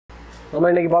நம்ம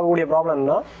இன்னைக்கு பார்க்கக்கூடிய ப்ராப்ளம்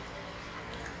என்ன,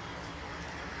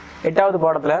 எட்டாவது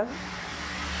பாடத்தில்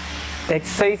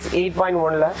எக்ஸசைஸ்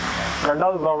 8.1ல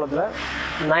ரெண்டாவது ப்ராப்ளத்தில்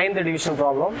 9th division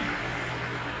problem.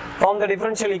 Form the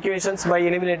differential equations by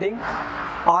eliminating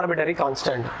arbitrary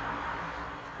constant.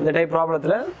 இந்த டைப்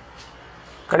ப்ராப்ளத்தில்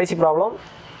கடைசி ப்ராப்ளம்,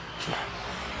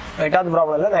 எட்டாவது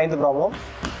ப்ராப்ளம் இல்லை 9th problem.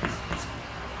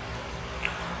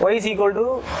 y is equal to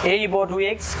a e power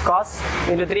 2x cos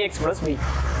into 3x plus b.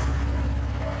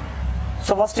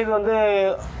 So first இது வந்து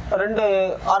ரெண்டு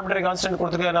arbitrary constant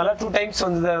கொடுத்துருக்கிறதுனால 2 times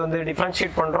வந்து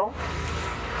differentiate பண்ணுறோம்.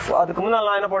 அதுக்கு முன்னால்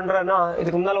நான் என்ன பண்ணுறேன்னா,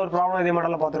 இதுக்கு முன்னால் ஒரு ப்ராப்ளம் இதே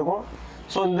மாடலில் பார்த்துருக்கோம்.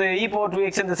 ஸோ இந்த e power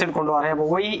 2x இந்த சைடு கொண்டு வரேன். அப்போ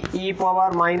y e power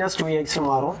minus 2x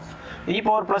மாறும். e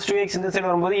power plus 2x இந்த சைடு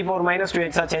வரும்போது e power minus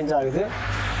 2x change ஆகுது.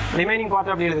 ரிமைனிங்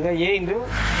பார்த்து அப்படி எழுதுங்க, a into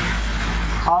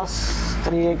cos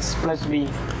 3x plus b.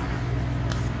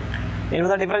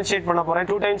 இதுதான் டிஃபரன்ஷியேட் பண்ண போகிறேன்.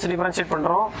 2 times டிஃபரன்ஷியேட்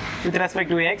பண்ணுறோம் வித்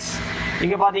ரெஸ்பெக்ட் டு எக்ஸ்.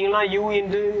 இங்கே பார்த்தீங்கன்னா u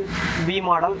into b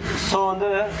model. So வந்து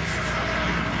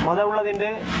முதல் உள்ளது இன்று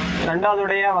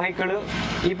ரெண்டாவதுடைய வகைக்கெழு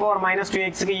e power minus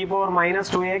 2xக்கு e power minus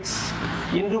 2x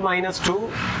into minus 2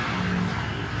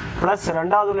 plus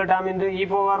ரெண்டாவது உள்ள dam into e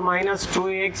power minus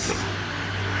 2x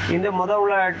இந்த முதல்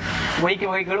உள்ள yக்கு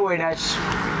வகைக்கெழு y dash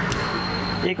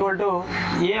equal to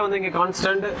a வந்து இங்கே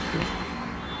கான்ஸ்டன்ட்,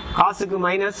 காசுக்கு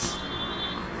மைனஸ்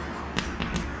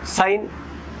சைன்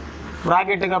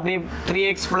ப்ராக்கெட்டுக்கு அப்படி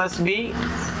 3x plus b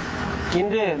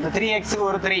இன்று இந்த 3xக்கு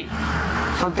ஒரு 3.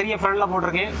 ஸோ 3 ஃப்ரண்டில்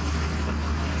போட்டிருக்கேன்,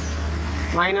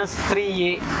 minus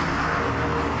 3a.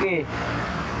 ஓகே,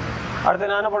 அடுத்து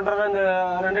நான் என்ன பண்ணுறேன்னா, இந்த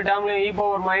ரெண்டு டேர்ம்லையும் e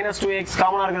power minus 2x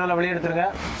காமனாக இருக்கிறதால வெளியே எடுத்துருங்க.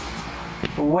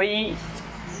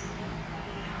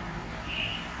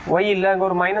 y இல்லை, அங்கே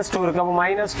ஒரு minus 2 இருக்குது. அப்போ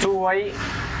minus 2y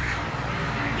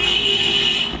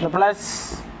இந்த plus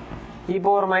e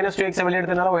power minus 2x வெளியே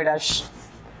எடுத்ததுனால y dash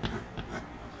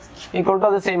equal to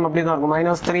the same அப்படி தான் இருக்கும்,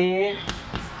 minus 3a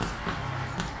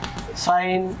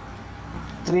sin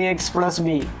 3x plus b.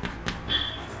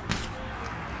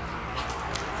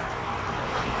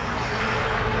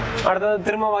 அடுத்தது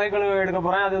திரும்ப வகைக்கெழு எடுக்க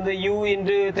போகிறேன். அது வந்து u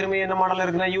இன்ட்டு திரும்ப என்ன மாடல்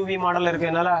இருக்குன்னா uv மாடல்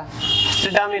இருக்குது. அதனால்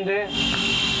ஸ்டாம் இன்ட்டு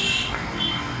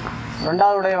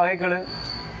ரெண்டாவதுடைய வகைக்கெழு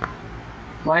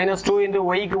minus 2 into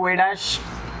yக்கு y dash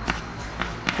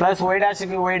plus y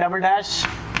டேஷுக்கு y double dash,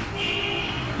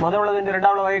 முதல் உள்ளது இன்ட்டு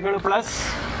ரெண்டாவது வகைக்கெழு ப்ளஸ்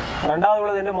ரெண்டாவது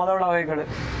உள்ளது இன்ட்டு முதல் உள்ள வகைக்கெழு.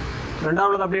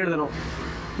 ரெண்டாவது அப்படி எழுதணும்,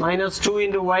 minus 2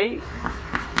 into y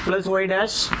plus y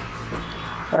dash.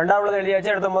 ரெண்டாவது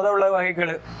எழுதியாச்சு. அடுத்த முதல் உள்ள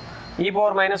வகைக்கெழு e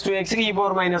power minus 2xக்கு e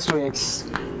power minus 2x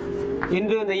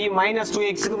into இந்த e minus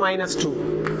 2xக்கு minus 2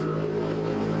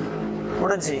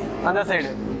 முடிஞ்சு. அந்த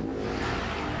சைடு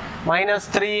minus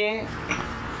 3a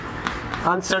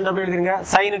கான்ஸ்டன்ட் அப்படி எழுதிருங்க.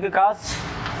 சைனுக்கு cos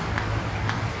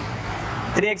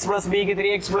 3x plus bக்கு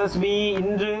 3x plus b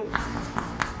இன்று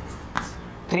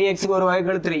 3xக்கு ஒரு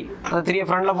வகைக்கெழு 3. அது 3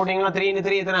 ஃப்ரண்டில் போட்டிங்கன்னா 3 இன்ட்டு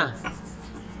 3 எத்தனை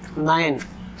 9.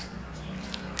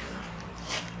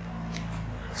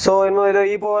 ஸோ இன்னும் இது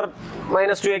e power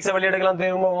minus 2x வெளியே எடுக்கலாம்.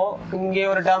 திரும்பவும் இங்கே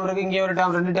ஒரு டேர்ம் இருக்குது, இங்கே ஒரு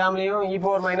டேர்ம், ரெண்டு டேர்ம்லேயும் e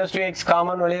power minus 2x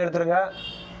common வெளியே எடுத்துருங்க.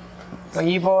 இப்போ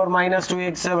e power minus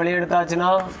 2x வெளியே எடுத்தாச்சுன்னா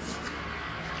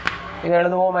இதை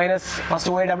எழுதுவோம், minus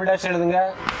first y double dash எழுதுங்க.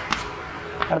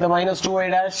 அடுத்து minus 2y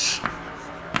டேஷ்,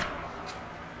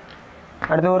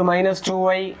 அடுத்து ஒரு minus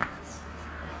 2y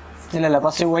இல்லை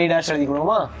ஃபஸ்ட்டு y டேஷ்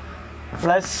எழுதிக்கணுமா,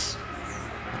 ப்ளஸ்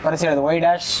வரிசை எழுது y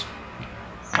டேஷ்.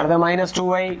 அடுத்து minus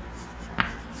 2y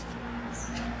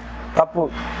தப்பு,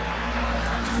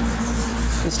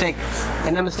 மிஸ்டேக்.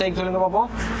 என்ன மிஸ்டேக் சொல்லுங்க பார்ப்போம்.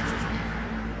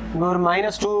 இங்கே ஒரு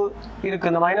minus 2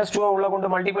 இருக்குது, இந்த minus 2 உள்ளே கொண்டு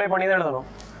மல்டிப்ளை பண்ணி தான் எழுதணும்.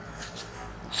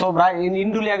 ஸோ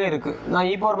இன்டுலியாக இருக்குது. நான்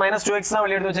e power minus 2x தான்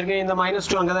வெளியே எடுத்து வச்சிருக்கேன். இந்த minus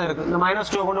 2 அங்கே தான் இருக்குது. இந்த minus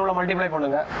 2 கொண்டு உள்ள மல்டிப்ளை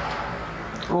பண்ணுங்க.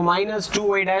 இப்போ minus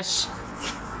 2y dash,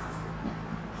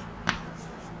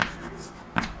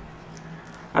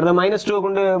 அடுத்த minus 2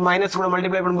 கொண்டு மைனஸ் கூட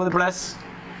மல்டிப்ளை பண்ணும்போது plus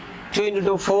 2 into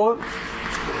 2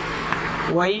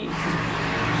 4y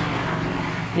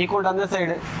equal to அந்த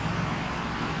side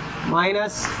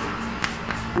minus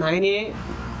 9a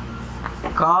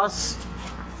cos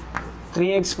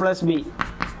 3x plus b.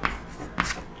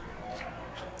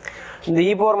 இந்த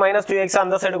e power minus 2x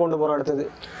அந்த சைடு கொண்டு போகிறோம். அடுத்தது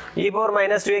e power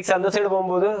minus 2x அந்த சைடு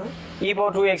போகும்போது e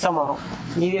power 2x மாறும்.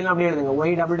 மீதி எல்லாம் அப்படியே எழுதுங்க,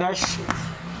 y double dash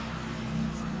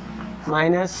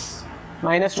minus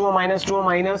 2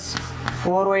 minus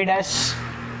 4y dash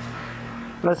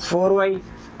plus 4y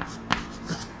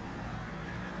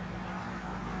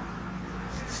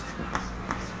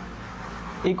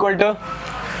equal to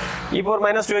e power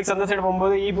minus 2x அந்த சைடு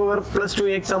போகும்போது e power plus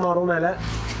 2x மாறும். மேலே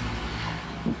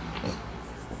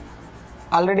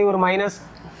ஆல்ரெடி ஒரு minus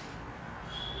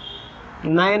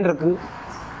 9 இருக்கு.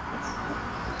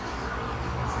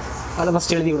 அதை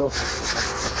ஃபஸ்ட் எழுதி விடுவோம்.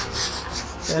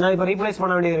 ஏன்னா இப்போ ரீப்ளேஸ்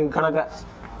பண்ண வேண்டியது இருக்குது கணக்கை.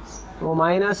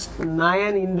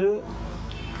 -9 into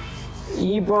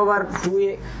e power 2a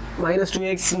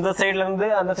 -2x இந்த சைட்லேருந்து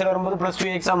அந்த சைடு வரும்போது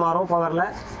 +2x மாறும் பவரில்.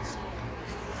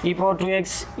 e power 2x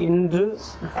into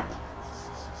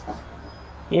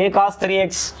a cos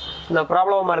 3x இந்த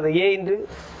ப்ராப்ளமாக மாறுது. a இன்டு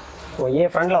a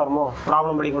ஃப்ரண்டில் வருமோ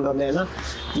ப்ராப்ளம் படி கொண்டு வந்தேன். ஏன்னா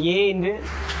a இன்டு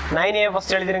 9a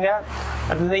ஃபஸ்ட் எழுதிருங்க.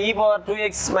 அடுத்தது e பவர்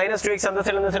 2x -2x அந்த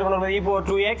சைடு இந்த சைடு பண்ணும்போது e power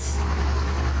 2x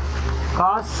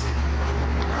cos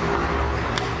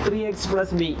 3x plus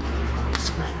b.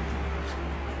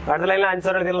 அடுத்த லைனில்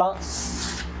ஆன்சர் எழுதிடலாம்.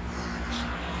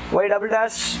 y double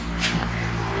dash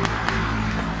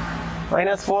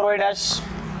minus 4y dash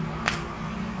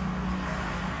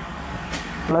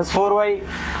plus 4y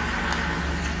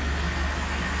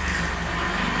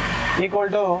equal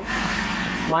to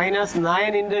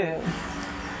 -9 into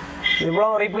இவ்வளோ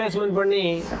ரீப்ளேஸ்மெண்ட் பண்ணி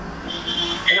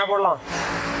என்ன போடலாம்?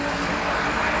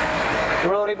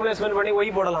 இவ்வளோ ரீப்ளேஸ்மெண்ட் பண்ணி y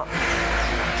போடலாம்.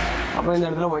 அப்போ இந்த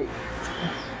இடத்துல y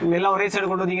எல்லாம் ஒரே சைடு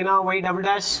கொண்டு வந்தீங்கன்னா y double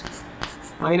dash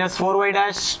minus 4y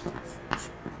dash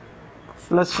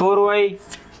plus 4y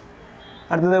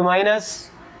அடுத்தது minus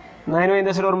 9y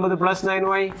இந்த சைடு வரும்போது plus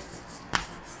 9y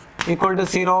equal to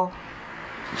 0.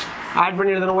 Add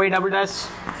பண்ணி எழுதணும் y double dash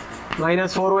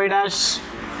minus 4y dash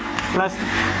plus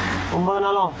 9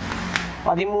 நாளும்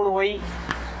 13y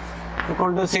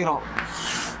equal to 0.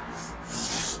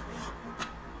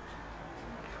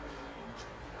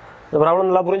 இந்த ப்ராப்ளம்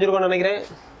நல்லா புரிஞ்சிருக்கும்னு நினைக்கிறேன்.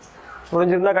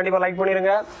 புரிஞ்சிருந்தா கண்டிப்பாக லைக்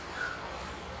பண்ணிடுங்க.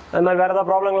 அது மாதிரி வேறு ஏதாவது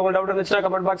ப்ராப்ளம் உங்களுக்கு டவுட் இருந்துச்சுன்னா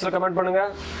கமெண்ட் பாக்ஸில் கமெண்ட்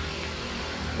பண்ணுங்கள்.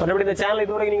 மறுபடியும் இந்த சேனல்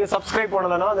இதுவரைக்கும் நீங்கள் சப்ஸ்கிரைப்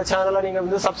பண்ணலைன்னா அந்த சேனலை நீங்கள்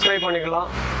வந்து சப்ஸ்கிரைப் பண்ணிக்கலாம்.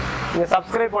 நீங்கள்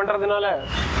சப்ஸ்கிரைப் பண்ணுறதுனால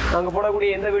நாங்கள் போடக்கூடிய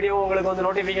எந்த வீடியோவும் உங்களுக்கு வந்து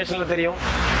நோட்டிஃபிகேஷனில் தெரியும்.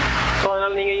 ஸோ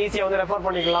அதனால் நீங்கள் ஈஸியாக வந்து ரெஃபர்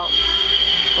பண்ணிக்கலாம்.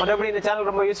 மறுபடியும் இந்த சேனல்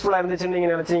ரொம்ப யூஸ்ஃபுல்லாக இருந்துச்சுன்னு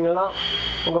நீங்கள் நினச்சிங்கன்னா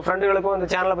உங்கள் ஃப்ரெண்டுகளுக்கும் இந்த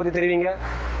சேனலை பற்றி தெரிவிங்க.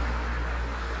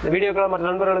 இந்த வீடியோக்களை மற்ற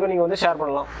நண்பர்களுக்கும் நீங்கள் வந்து ஷேர்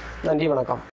பண்ணலாம். நன்றி,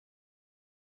 வணக்கம்.